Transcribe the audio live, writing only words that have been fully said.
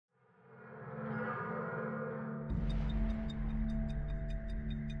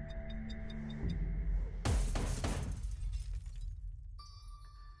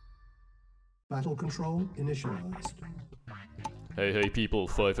Battle control initialized. Hey people,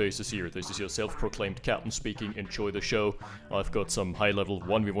 5 Aces here. This is your self-proclaimed captain speaking. Enjoy the show. I've got some high-level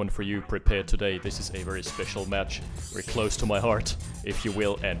 1v1 for you prepared today. This is a very special match, very close to my heart, if you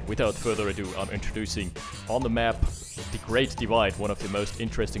will. And without further ado, I'm introducing on the map the Great Divide, one of the most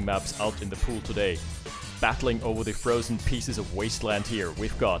interesting maps out in the pool today. Battling over the frozen pieces of wasteland here,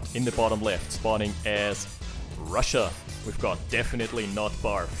 we've got in the bottom left spawning as Russia. We've got definitely not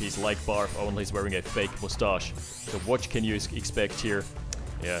Barf. He's like Barf, only he's wearing a fake mustache. So what can you expect here?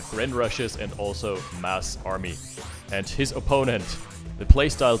 Yeah, Grand Rushes and also Mass Army. And his opponent, the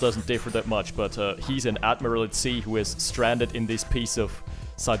playstyle doesn't differ that much, but he's an admiral at sea who is stranded in this piece of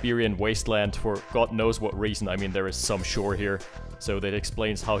Siberian wasteland for God knows what reason. I mean, there is some shore here, so that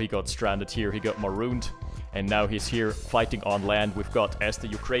explains how he got stranded here. He got marooned, and now he's here fighting on land. We've got, as the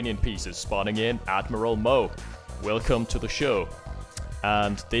Ukrainian pieces, spawning in Admiral Mo. Welcome to the show.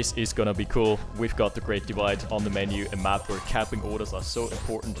 And this is gonna be cool. We've got the Great Divide on the menu, a map where capping orders are so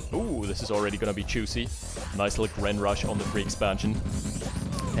important. Ooh, this is already gonna be juicy. Nice little Grand Rush on the free expansion.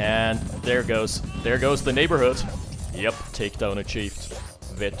 And there goes the neighborhood. Yep, takedown achieved.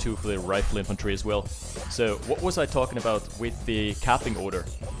 Vet 2 for the rifle infantry as well. So what was I talking about with the capping order?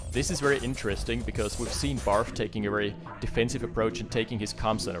 This is very interesting because we've seen Barf taking a very defensive approach and taking his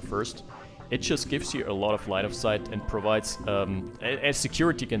comm center first. It just gives you a lot of line of sight and provides a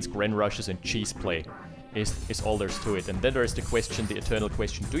security against Grand Rushes and cheese play is all there's to it. And then there's the question, the eternal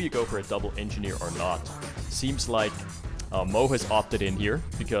question, do you go for a double engineer or not? Seems like Mo has opted in here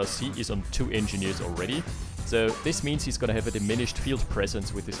because he is on 2 engineers already. So this means he's going to have a diminished field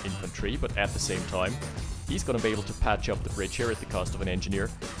presence with his infantry, but at the same time, he's going to be able to patch up the bridge here at the cost of an engineer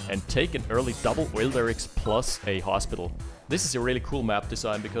and take an early double oil derricks plus a hospital. This is a really cool map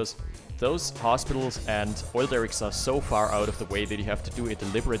design because those hospitals and oil derricks are so far out of the way that you have to do a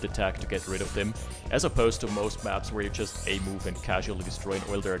deliberate attack to get rid of them, as opposed to most maps where you just A-move and casually destroy an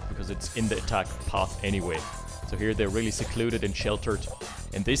oil derrick because it's in the attack path anyway. So here they're really secluded and sheltered,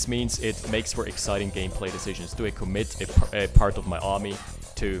 and this means it makes for exciting gameplay decisions. Do I commit a part of my army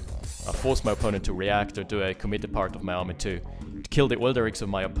to force my opponent to react, or do I commit a part of my army to kill the oil derricks of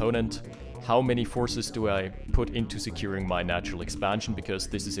my opponent? How many forces do I put into securing my natural expansion, because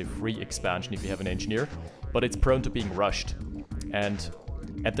this is a free expansion if you have an engineer, but it's prone to being rushed. And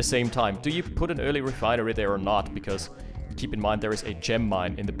at the same time, do you put an early refinery there or not, because keep in mind there is a gem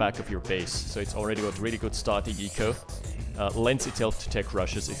mine in the back of your base, so it's already got really good starting eco. Lends itself to tech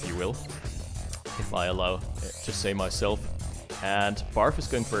rushes, if you will, if I allow to say myself. And Barf is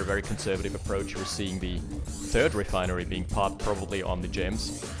going for a very conservative approach. We're seeing the 3rd refinery being popped probably on the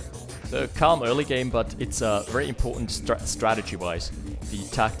gems. So calm early game, but it's very important strategy-wise. The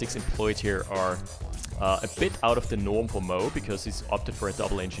tactics employed here are a bit out of the norm for Mo because he's opted for a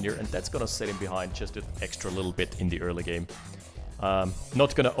double engineer, and that's gonna set him behind just an extra little bit in the early game.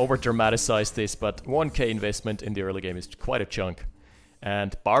 Not gonna over-dramatize this, but 1k investment in the early game is quite a chunk.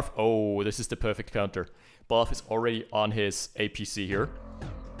 And Barf, oh, this is the perfect counter. Barf is already on his APC here,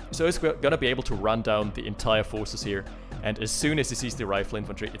 so he's gonna be able to run down the entire forces here. And as soon as he sees the rifle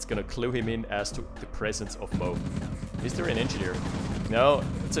infantry, it's gonna clue him in as to the presence of Mo. Is there an engineer? No,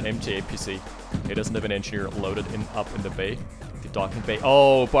 it's an empty APC. He doesn't have an engineer loaded up in the bay, the docking bay.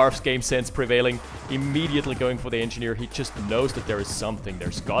 Oh, Barf's game sense prevailing. Immediately going for the engineer. He just knows that there is something.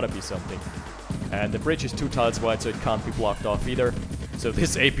 There's gotta be something. And the bridge is 2 tiles wide, so it can't be blocked off either. So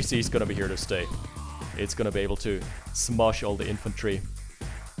this APC is gonna be here to stay. It's gonna be able to smosh all the infantry.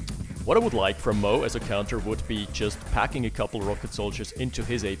 What I would like from Mo as a counter would be just packing a couple rocket soldiers into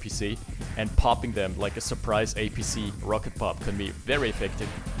his APC and popping them like a surprise APC rocket pop can be very effective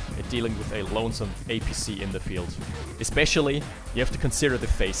at dealing with a lonesome APC in the field. Especially, you have to consider the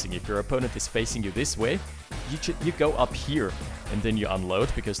facing. If your opponent is facing you this way, you go up here and then you unload,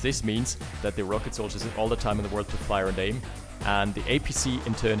 because this means that the rocket soldiers have all the time in the world to fire and aim, and the APC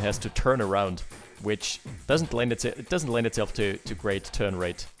in turn has to turn around, which doesn't lend itself to great turn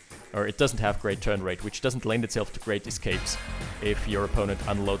rate. Or it doesn't have great turn rate, which doesn't lend itself to great escapes if your opponent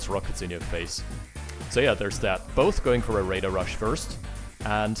unloads rockets in your face. So yeah, there's that. Both going for a radar rush first,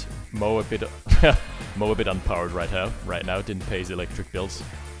 and Mo a bit unpowered right now, didn't pay his electric bills.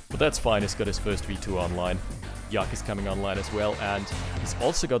 But that's fine, he's got his first V2 online. Yak is coming online as well, and he's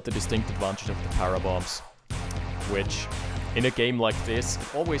also got the distinct advantage of the parabombs, which in a game like this,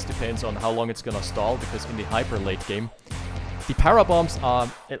 it always depends on how long it's gonna stall, because in the hyper late game, the parabombs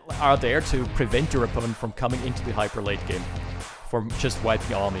are there to prevent your opponent from coming into the hyper late game, from just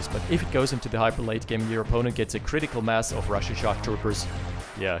wiping armies. But if it goes into the hyper late game, your opponent gets a critical mass of Russian shock troopers.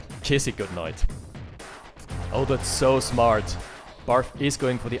 Yeah, kiss it goodnight. Oh, that's so smart. Barf is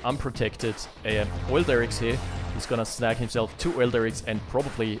going for the unprotected oil derricks here. He's gonna snag himself 2 oil derricks and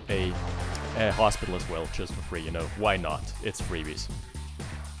probably a hospital as well, just for free, you know. Why not? It's freebies.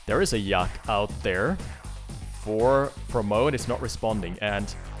 There is a Yak out there for Mo, and it's not responding.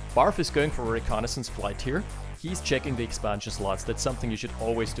 And Barf is going for a reconnaissance flight here. He's checking the expansion slots. That's something you should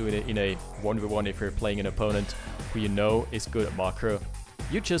always do in a 1v1 if you're playing an opponent who you know is good at macro.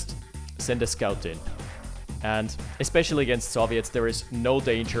 You just send a scout in. And especially against Soviets, there is no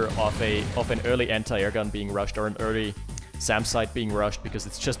danger of an early anti-air gun being rushed or an early SAM site being rushed, because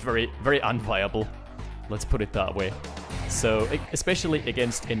it's just very, very unviable. Let's put it that way. So, especially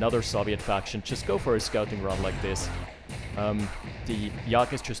against another Soviet faction, just go for a scouting run like this. The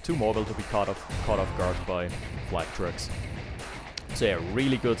Yak is just too mobile to be caught off guard by flak trucks. So yeah,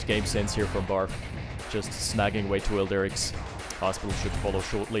 really good game sense here from Barf. Just snagging way 2 oil derricks. Hospital should follow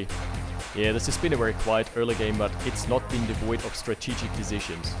shortly. Yeah, this has been a very quiet early game, but it's not been devoid of strategic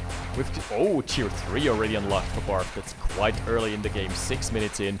decisions. Oh, tier 3 already unlocked for Barf. That's quite early in the game, 6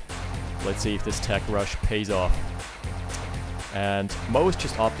 minutes in. Let's see if this tech rush pays off. And Mo is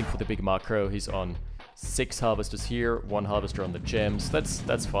just opting for the big macro. He's on 6 harvesters here, 1 harvester on the gems.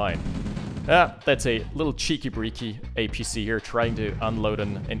 That's fine. That's a little cheeky breaky APC here, trying to unload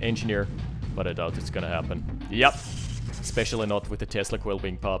an engineer, but I doubt it's gonna happen. Yep, especially not with the Tesla coil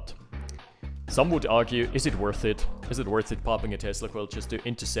being popped. Some would argue, is it worth it? Is it worth it popping a Tesla coil just to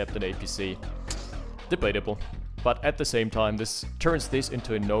intercept an APC? Debatable. But at the same time, this turns this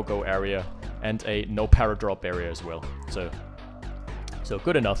into a no-go area and a no paradrop area as well. So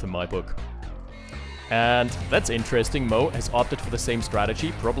good enough in my book. And that's interesting. Mo has opted for the same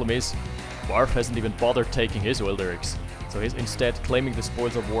strategy. Problem is, Barf hasn't even bothered taking his oil derricks. So he's instead claiming the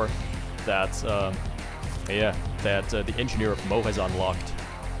spoils of war that the engineer of Mo has unlocked.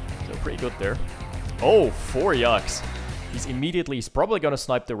 So pretty good there. Oh, 4 Yaks. He's probably gonna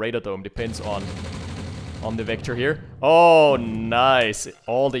snipe the radar dome. Depends on the vector here. Oh, nice.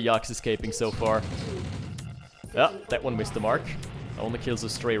 All the Yaks escaping so far. Yeah, that one missed the mark. Only kills a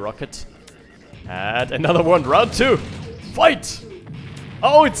stray rocket. And another one. Round 2. Fight!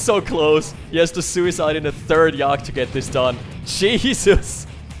 Oh, it's so close. He has to suicide in a 3rd Yak to get this done. Jesus.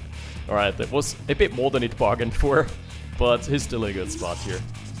 Alright, that was a bit more than it bargained for. But he's still in a good spot here.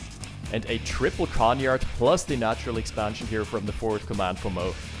 And a triple Conyard plus the natural expansion here from the forward command for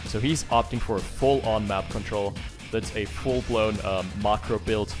Mo. So he's opting for a full-on map control. That's a full-blown macro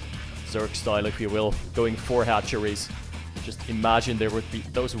build, Zerg style if you will, going 4 hatcheries. Just imagine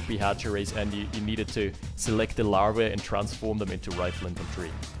those would be hatcheries, and you needed to select the larvae and transform them into rifle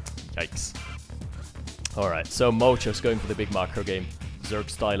infantry. Yikes. Alright, so Mo just going for the big macro game, Zerg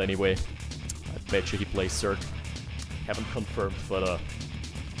style anyway. I bet you he plays Zerg. Haven't confirmed,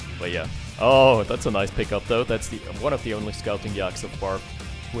 but yeah. Oh, that's a nice pickup though. That's one of the only scouting Yaks of Barf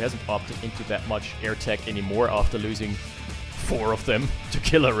who hasn't opted into that much air tech anymore after losing 4 of them to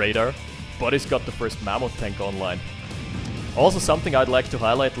kill a radar. But he's got the first mammoth tank online. Also something I'd like to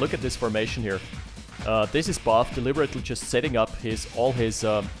highlight, look at this formation here. This is Barf deliberately just setting up all his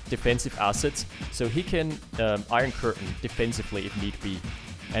defensive assets so he can Iron Curtain defensively if need be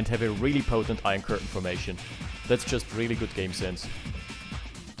and have a really potent Iron Curtain formation. That's just really good game sense.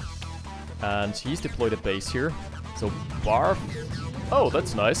 And he's deployed a base here. So Barf... Oh,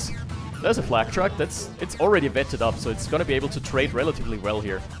 that's nice. There's a flak truck. It's already vetted up, so it's gonna be able to trade relatively well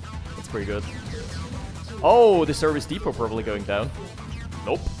here. That's pretty good. Oh, the service depot probably going down.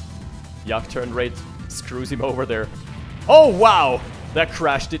 Nope. Yak turn rate screws him over there. Oh, wow! That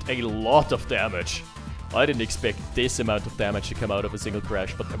crash did a lot of damage. I didn't expect this amount of damage to come out of a single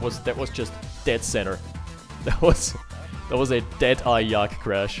crash, but that was just dead center. That was a dead eye Yak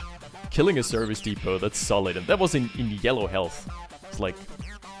crash. Killing a service depot, that's solid. And that was in yellow health. It's like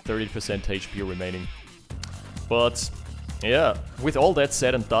 30% HP remaining. But yeah, with all that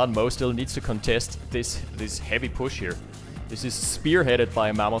said and done, Mo still needs to contest this heavy push here. This is spearheaded by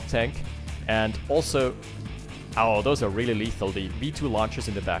a mammoth tank. And also, oh, those are really lethal. The V2 launchers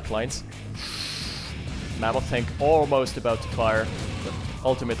in the backlines. Mammoth tank almost about to fire, but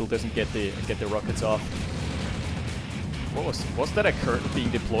ultimately doesn't get the rockets off. Was that a curtain being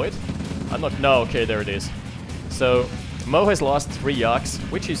deployed? I'm not... No, okay, there it is. So, Mo has lost 3 Yaks,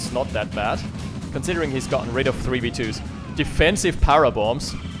 which is not that bad, considering he's gotten rid of 3 V2s. Defensive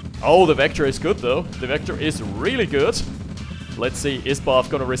parabombs. Oh, the Vector is good, though. The Vector is really good. Let's see, is Barf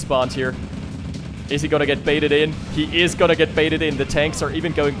gonna respond here? Is he gonna get baited in? He is gonna get baited in. The tanks are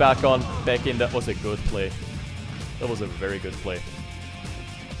even going back in. That was a good play. That was a very good play.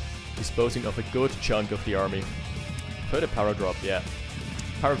 Disposing of a good chunk of the army. Heard a power drop, yeah.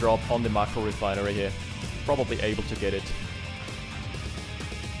 Power drop on the macro refinery here. Probably able to get it.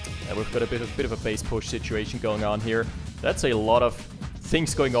 And we've got a bit of a base push situation going on here. That's a lot of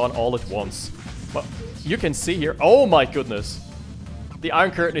things going on all at once. But you can see here, oh my goodness. The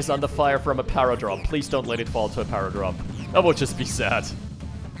Iron Curtain is under fire from a paradrop. Please don't let it fall to a paradrop. That would just be sad.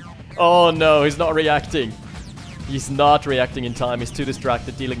 Oh no, he's not reacting. He's not reacting in time. He's too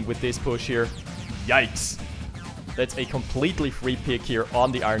distracted dealing with this push here. Yikes. That's a completely free pick here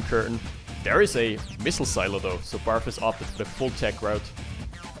on the Iron Curtain. There is a missile silo though, so Barf has opted for the full tech route.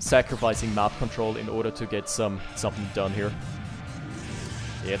 Sacrificing map control in order to get something done here.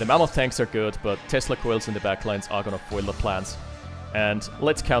 Yeah, the Mammoth tanks are good, but Tesla coils in the backlines are gonna foil the plans. And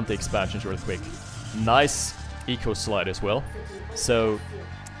let's count the expansions real quick. Nice eco slide as well. So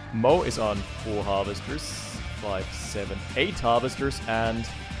Mo is on 4 harvesters, 5, 7, 8 harvesters, and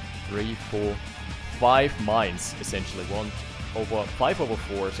 3, 4, 5 mines essentially. 5 over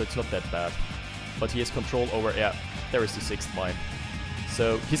 4, so it's not that bad. But he has control over, yeah, there is the 6th mine.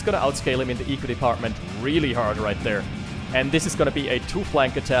 So he's gonna outscale him in the eco department really hard right there. And this is gonna be a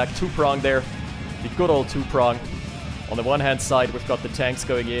 2-flank attack, 2-prong there. The good old 2-prong. On the one hand side, we've got the tanks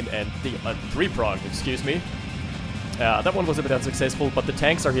going in, and the 3-prong, excuse me. That one was a bit unsuccessful, but the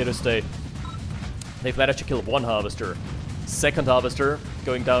tanks are here to stay. They've managed to kill 1 harvester. 2nd harvester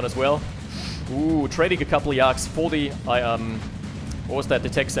going down as well. Ooh, trading a couple of yaks for the, what was that, the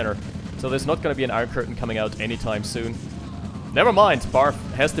tech center. So there's not going to be an Iron Curtain coming out anytime soon. Never mind, Barf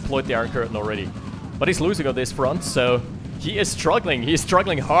has deployed the Iron Curtain already. But he's losing on this front, so he is struggling. He is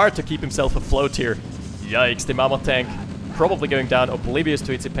struggling hard to keep himself afloat here. Yikes, the Mammoth tank probably going down, oblivious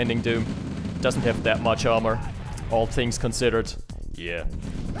to its impending doom. Doesn't have that much armor, all things considered. Yeah.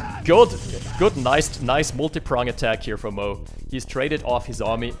 Good, nice multi-prong attack here from Mo. He's traded off his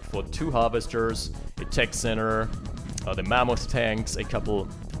army for 2 harvesters, a tech center, the Mammoth tanks, a couple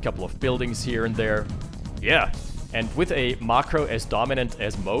of buildings here and there. Yeah, and with a macro as dominant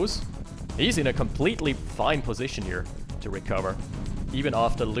as Mo's, he's in a completely fine position here to recover, even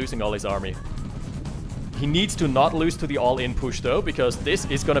after losing all his army. He needs to not lose to the all-in push though, because this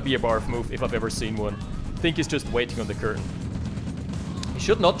is gonna be a Barf move if I've ever seen one. I think he's just waiting on the curtain. He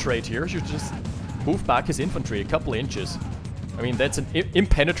should not trade here, he should just move back his infantry a couple inches. I mean, that's an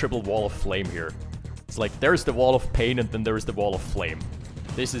impenetrable wall of flame here. It's like, there's the wall of pain and then there's the wall of flame.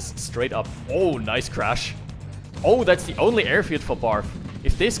 This is straight up. Oh, nice crash. Oh, that's the only airfield for Barf.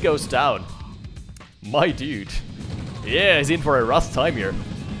 If this goes down, my dude. Yeah, he's in for a rough time here.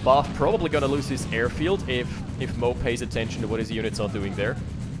 Barf probably gonna lose his airfield if Mo pays attention to what his units are doing there.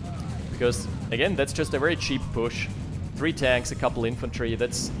 Because, again, that's just a very cheap push. 3 tanks, a couple infantry,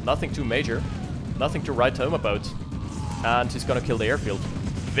 that's nothing too major. Nothing to write home about. And he's gonna kill the airfield.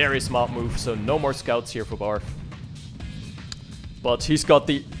 Very smart move, so no more scouts here for Barf. But he's got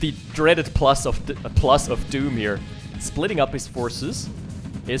the dreaded plus of doom here. Splitting up his forces.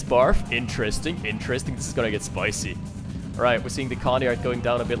 Is Barf? Interesting. This is gonna get spicy. Alright, we're seeing the Coneyard going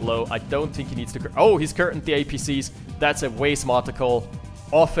down a bit low. I don't think he needs to... Oh, he's curtained the APCs. That's a way smarter call.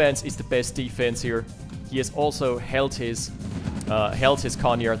 Offense is the best defense here. He has also held his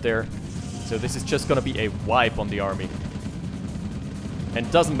Coneyard there. So this is just gonna be a wipe on the army. And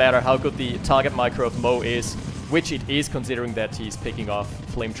it doesn't matter how good the target micro of Mo is, which it is considering that he's picking off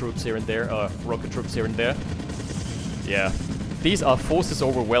flame troops here and there, rocket troops here and there. Yeah, these are forces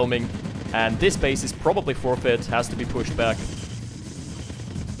overwhelming, and this base is probably forfeit, has to be pushed back.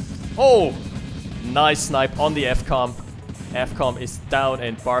 Oh! Nice snipe on the FCOM. FCOM is down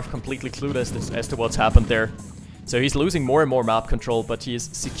and Barf completely clueless as to what's happened there. So he's losing more and more map control, but he has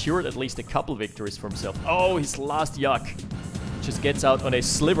secured at least a couple victories for himself. Oh, his last yuck just gets out on a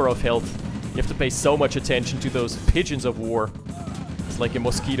sliver of health. You have to pay so much attention to those pigeons of war. It's like a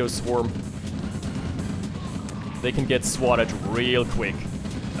mosquito swarm. They can get swatted real quick.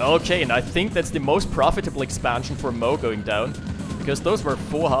 Okay, and I think that's the most profitable expansion for Mo going down, because those were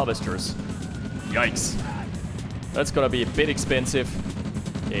 4 harvesters. Yikes. That's gonna be a bit expensive.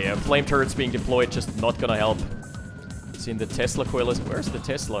 Yeah, flame turrets being deployed, just not gonna help. Seeing the Tesla coil is... Where's the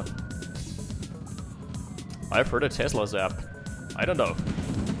Tesla? I've heard a Tesla zap. I don't know.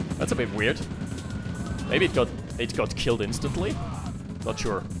 That's a bit weird. Maybe it got killed instantly? Not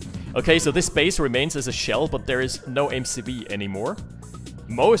sure. Okay, so this base remains as a shell, but there is no MCV anymore.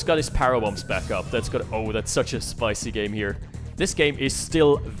 Mo has got his parabombs back up. That's good. Oh, that's such a spicy game here. This game is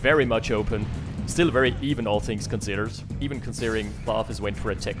still very much open. Still very even, all things considered. Even considering Barf has went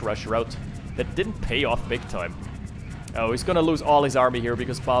for a tech rush route that didn't pay off big time. Oh, he's gonna lose all his army here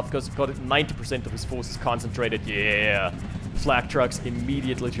because Barf got 90% of his forces concentrated. Yeah! Flak trucks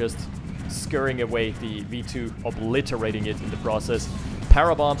immediately just scurrying away the V2, obliterating it in the process.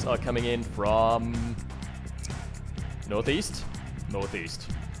 Parabombs are coming in from... northeast? Northeast.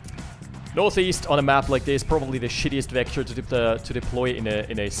 Northeast on a map like this, probably the shittiest vector to deploy in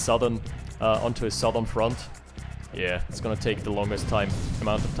a southern onto a southern front. Yeah, it's gonna take the longest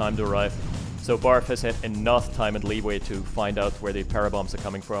amount of time to arrive. So Barf has had enough time and leeway to find out where the parabombs are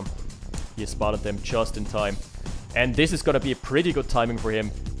coming from. He has spotted them just in time. And this is gonna be a pretty good timing for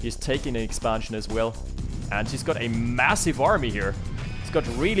him. He's taking an expansion as well. And he's got a massive army here. He's got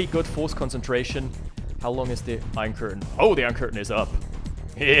really good force concentration. How long is the Iron Curtain? Oh, the Iron Curtain is up.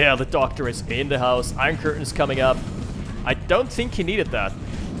 Yeah, the Doctor is in the house. Iron Curtain's coming up. I don't think he needed that.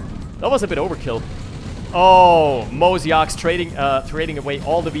 That was a bit overkill. Oh, Mo's Yaks trading away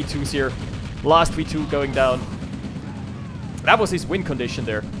all the V2s here. Last V2 going down. That was his win condition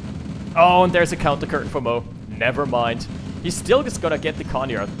there. Oh, and there's a counter curtain for Mo. Never mind. He's still just gonna get the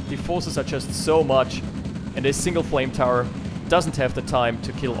Conyard. The forces are just so much. And this single flame tower doesn't have the time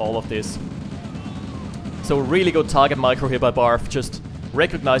to kill all of this. So really good target micro here by Barf. Just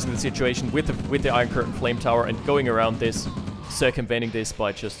recognizing the situation with the Iron Curtain flame tower and going around this, circumventing this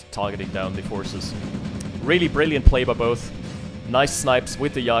by just targeting down the forces. Really brilliant play by both. Nice snipes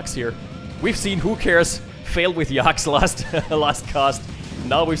with the Yaks here. We've seen Who Cares fail with Yaks last cast.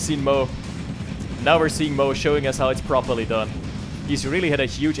 Now we've seen Mo. Now we're seeing Mo showing us how it's properly done. He's really had a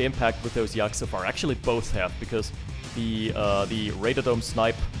huge impact with those Yaks so far. Actually, both have, because the Radar Dome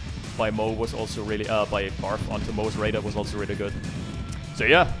snipe by Mo was also really by Barf onto Mo's radar was also really good. So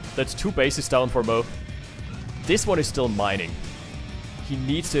yeah, that's 2 bases down for Mo. This one is still mining.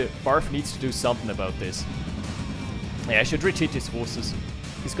 Barf needs to do something about this. Yeah, I should retreat his forces.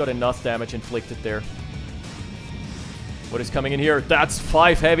 He's got enough damage inflicted there. What is coming in here? That's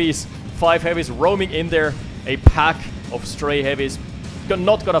 5 heavies. 5 heavies roaming in there. A pack of stray heavies.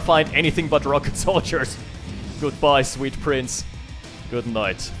 Not gonna find anything but rocket soldiers. Goodbye, sweet prince. Good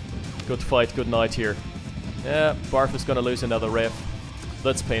night. Good fight, good night here. Yeah, Barf is gonna lose another ref.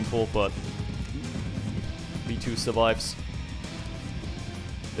 That's painful, but V2 survives.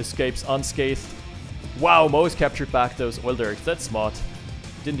 Escapes unscathed. Wow, Mo's captured back those oil derricks. That's smart.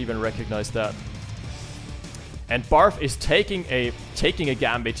 Didn't even recognize that. And Barf is taking a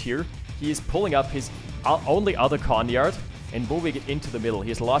gambit here. He is pulling up his only other Conyard and moving it into the middle.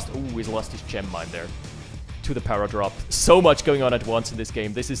 He's lost his gem mine there to the power drop. So much going on at once in this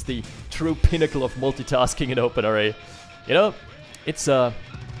game. This is the true pinnacle of multitasking in OpenRA. You know, it's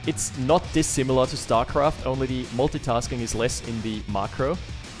not dissimilar to StarCraft, only the multitasking is less in the macro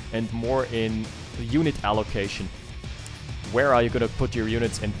and more in the unit allocation. Where are you gonna put your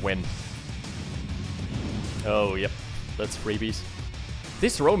units and when? Oh, yep, that's freebies.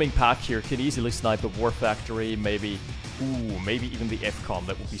 This roaming pack here can easily snipe a war factory, maybe even the FCOM.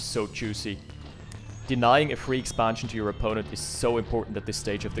 That would be so juicy. Denying a free expansion to your opponent is so important at this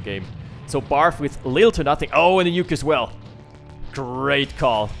stage of the game. So Barf with little to nothing. Oh, and a nuke as well. Great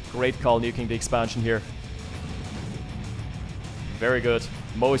call. Great call nuking the expansion here. Very good.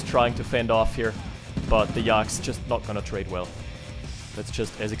 Mo is trying to fend off here, but the Yaks just not gonna trade well. That's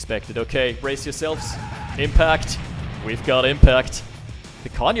just as expected. Okay, brace yourselves. Impact. We've got impact. The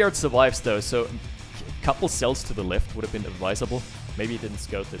Conyard survives though, so a couple cells to the left would have been advisable. Maybe he didn't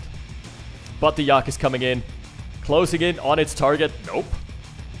scout it. But the Yak is coming in. Closing in on its target. Nope.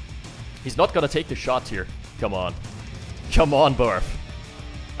 He's not gonna take the shot here. Come on. Come on, Barf.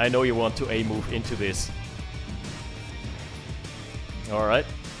 I know you want to A-move into this. Alright.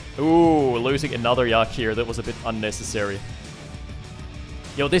 Ooh, losing another Yak here. That was a bit unnecessary.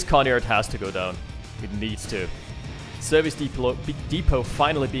 Yo, this Conyard has to go down. It needs to. Service depot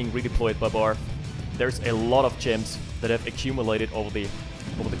finally being redeployed by Barf. There's a lot of gems that have accumulated over the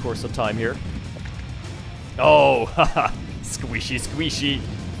course of time here. Oh, haha. Squishy, squishy.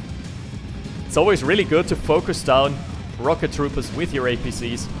 It's always really good to focus down rocket troopers with your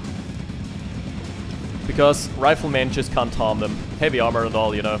APCs. Because riflemen just can't harm them. Heavy armor and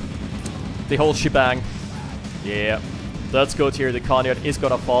all, you know. The whole shebang. Yeah. That's good here. The Conyard is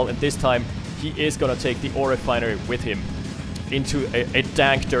gonna fall, and this time he is gonna take the ore refinery with him into a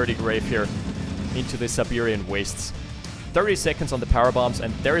dank, dirty grave here. Into the Siberian wastes. 30 seconds on the power bombs,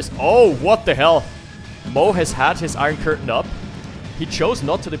 and there is... Oh, what the hell? Mo has had his Iron Curtain up. He chose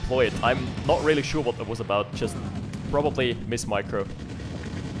not to deploy it. I'm not really sure what that was about. Just probably miss micro.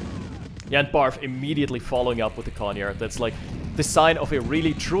 Yeah, and Barf immediately following up with the Conyard. That's like the sign of a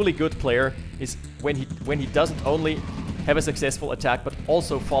really, truly good player, is when he doesn't only have a successful attack, but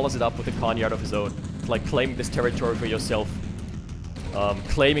also follows it up with a Conyard of his own. It's like claiming this territory for yourself.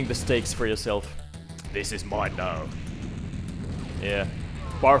 Claiming the stakes for yourself. This is mine now. Yeah.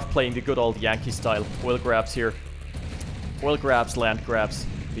 Barf playing the good old Yankee style. Oil grabs here. Oil grabs, land grabs.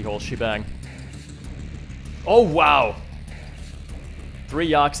 The whole shebang. Oh, wow! 3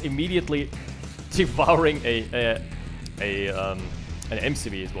 Yaks immediately devouring an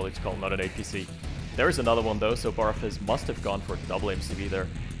MCV is what it's called, not an APC. There is another one though, so Barf must have gone for double MCV there.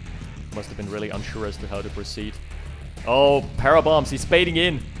 Must have been really unsure as to how to proceed. Oh, parabombs, he's baiting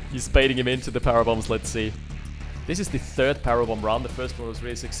in. He's baiting him into the parabombs, let's see. This is the 3rd parabomb round. The first one was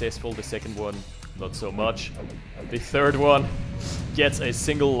really successful, the second one not so much. The 3rd one gets a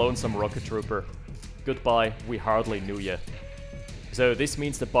single lonesome rocket trooper. Goodbye, we hardly knew ya. So this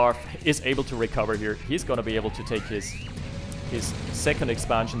means that Barf is able to recover here. He's gonna be able to take his 2nd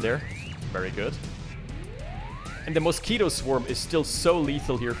expansion there. Very good. And the Mosquito Swarm is still so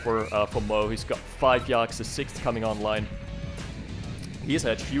lethal here for Mo. He's got 5 Yaks, the 6th coming online. He's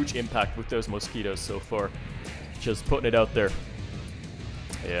had huge impact with those mosquitoes so far. Just putting it out there.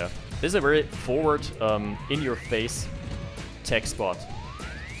 Yeah. This is a very forward, in-your-face tech spot.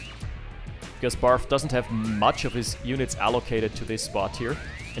 Because Barf doesn't have much of his units allocated to this spot here.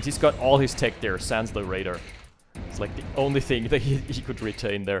 And he's got all his tech there, sans the radar. It's like the only thing that he could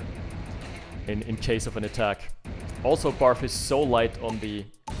retain there. In case of an attack. Also, Barf is so light on the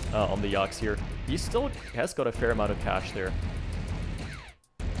Yaks here. He still has got a fair amount of cash there.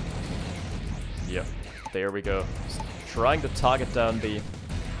 Yeah, there we go. Just trying to target down the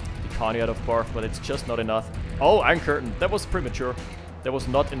Coney out of Barf, but it's just not enough. Oh, Iron Curtain. That was premature. There was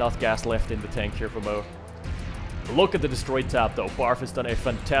not enough gas left in the tank here for Mo. Look at the destroy tab though. Barf has done a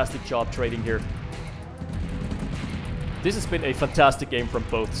fantastic job trading here. This has been a fantastic game from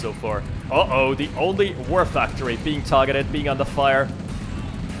both so far. Uh-oh, the only War Factory being targeted, being under fire.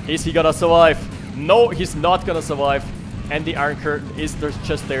 Is he gonna survive? No, he's not gonna survive. And the Iron Curtain is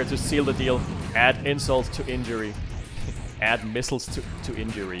just there to seal the deal. Add insult to injury. Add missiles to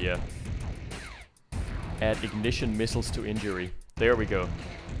injury, yeah. Add ignition missiles to injury. There we go.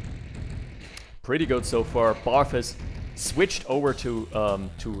 Pretty good so far. Barf has switched over to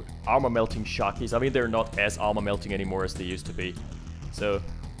armor melting Shakis. I mean, they're not as armor melting anymore as they used to be. So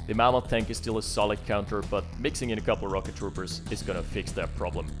the Mammoth tank is still a solid counter, but mixing in a couple rocket troopers is gonna fix that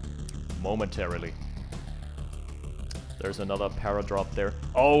problem momentarily. There's another para drop there.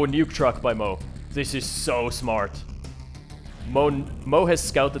 Oh, nuke truck by Mo. This is so smart. Mo has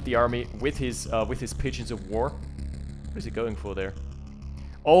scouted the army with his pigeons of war. What is he going for there?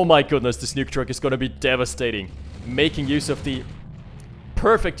 Oh my goodness, this nuke truck is gonna be devastating. Making use of the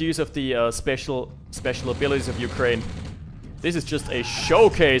perfect use of the special abilities of Ukraine. This is just a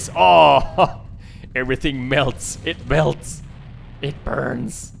showcase. Oh, everything melts. It melts. It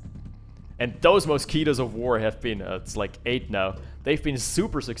burns. And those mosquitoes of war have been, it's like 8 now. They've been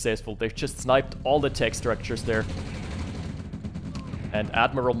super successful. They've just sniped all the tech structures there. And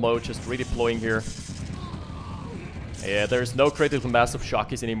Admiral Mo just redeploying here. Yeah, there's no critical mass of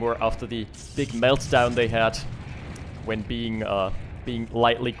Shakis anymore after the big meltdown they had when being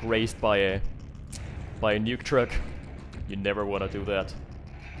lightly grazed by a nuke truck. You never want to do that.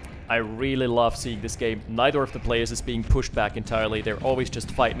 I really love seeing this game. Neither of the players is being pushed back entirely. They're always just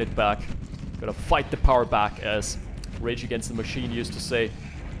fighting it back. Gonna fight the power back, as Rage Against the Machine used to say.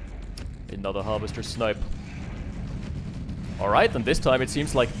 Another Harvester snipe. Alright, and this time it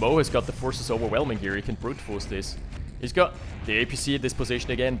seems like Mo has got the forces overwhelming here. He can brute force this. He's got the APC at this position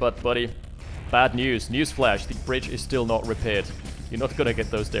again, but buddy, bad news. Newsflash, the bridge is still not repaired. You're not gonna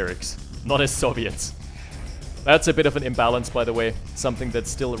get those derricks. Not as Soviets. That's a bit of an imbalance, by the way. Something that's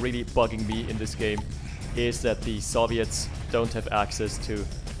still really bugging me in this game is that the Soviets don't have access to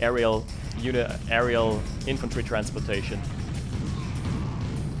aerial infantry transportation.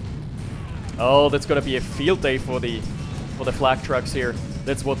 Oh, that's gonna be a field day for the flak trucks here.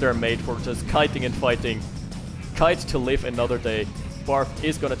 That's what they're made for, just kiting and fighting. Kite to live another day. Barf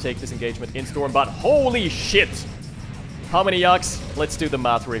is gonna take this engagement in Storm, but holy shit! How many Yaks? Let's do the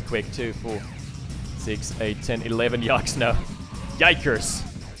math real quick. 2, 4, 6, 8, 10, 11 Yaks now. Yikers.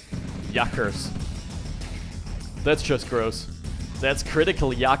 Yakkers. That's just gross. That's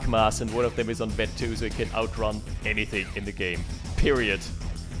critical Yak mass, and one of them is on Vet 2, so it can outrun anything in the game. Period.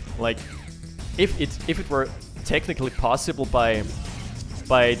 Like, if it were technically possible by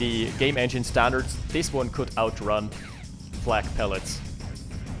the game engine standards, this one could outrun flak pellets.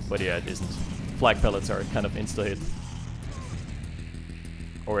 But yeah, it isn't. Flak pellets are kind of insta-hit.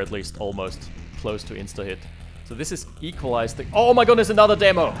 Or at least almost close to insta-hit. So this is equalized. Oh my goodness, another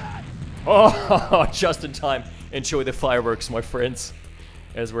demo! Oh, just in time. Enjoy the fireworks, my friends.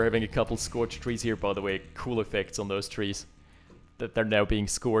 As we're having a couple scorched trees here, by the way. Cool effects on those trees. That they're now being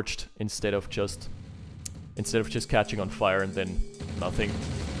scorched instead of just catching on fire and then nothing.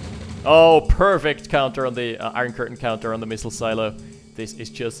 Oh, perfect counter on the Iron Curtain counter on the missile silo. This is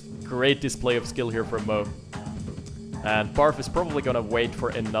just great display of skill here from Mo. And Barf is probably gonna wait for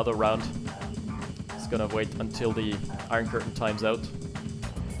another round. He's gonna wait until the Iron Curtain times out.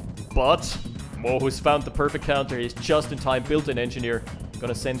 But Mo, who's found the perfect counter, he's just in time, built an engineer.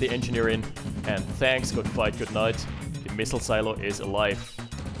 Gonna send the engineer in. And thanks, good fight, good night. The missile silo is alive.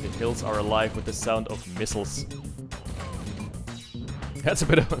 The hills are alive with the sound of missiles. That's a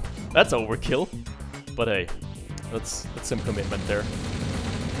bit of... that's overkill. But hey, that's some commitment there.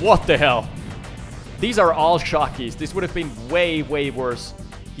 What the hell? These are all shockies. This would have been way, way worse.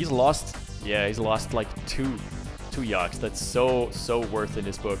 He's lost... yeah, he's lost like two Yaks. That's so worth in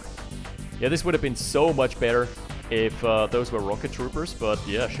this book. Yeah, this would have been so much better if those were rocket troopers, but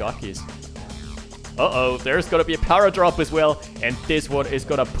yeah, shockies. Uh-oh, there's gonna be a power drop as well, and this one is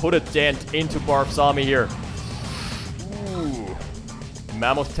gonna put a dent into Barf's army here. Ooh.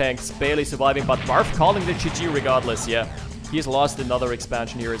 Mammoth tanks barely surviving, but Barf calling the GG regardless, yeah. He's lost another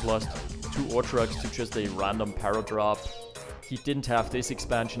expansion here, he's lost 2 Ortrucks to just a random power drop. He didn't have this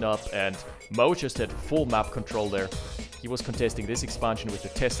expansion up, and Mo just had full map control there. He was contesting this expansion with the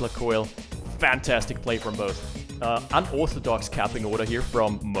Tesla coil. Fantastic play from both. Unorthodox capping order here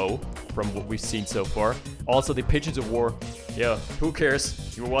from Mo, from what we've seen so far. Also the Pigeons of War. Yeah, who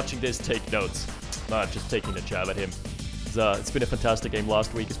cares? You were watching this, take notes. Not just taking a jab at him. It's been a fantastic game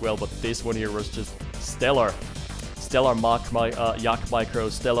last week as well, but this one here was just stellar. Stellar Yak micro,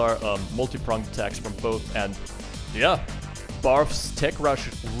 stellar multi-pronged attacks from both, and yeah. Barf's tech rush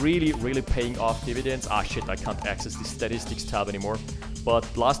really paying off dividends. Ah shit, I can't access the statistics tab anymore.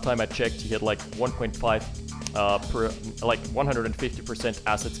 But last time I checked, he had like 1.5 per, like 150%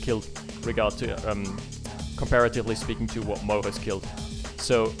 assets killed, regard to comparatively speaking to what Mo has killed.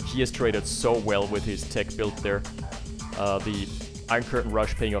 So he has traded so well with his tech build there. The Iron Curtain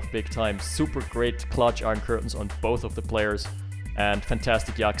rush paying off big time. Super great clutch Iron Curtains on both of the players, and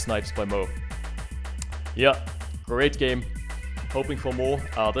fantastic Yak snipes by Mo. Yeah, great game. Hoping for more.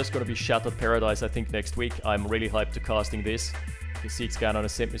 There's gonna be Shattered Paradise, I think, next week. I'm really hyped to casting this. The Seek Scanner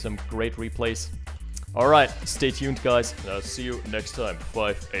has sent me some great replays. Alright, stay tuned, guys. I'll see you next time.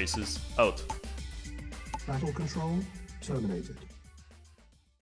 5 Aces out. Battle control terminated.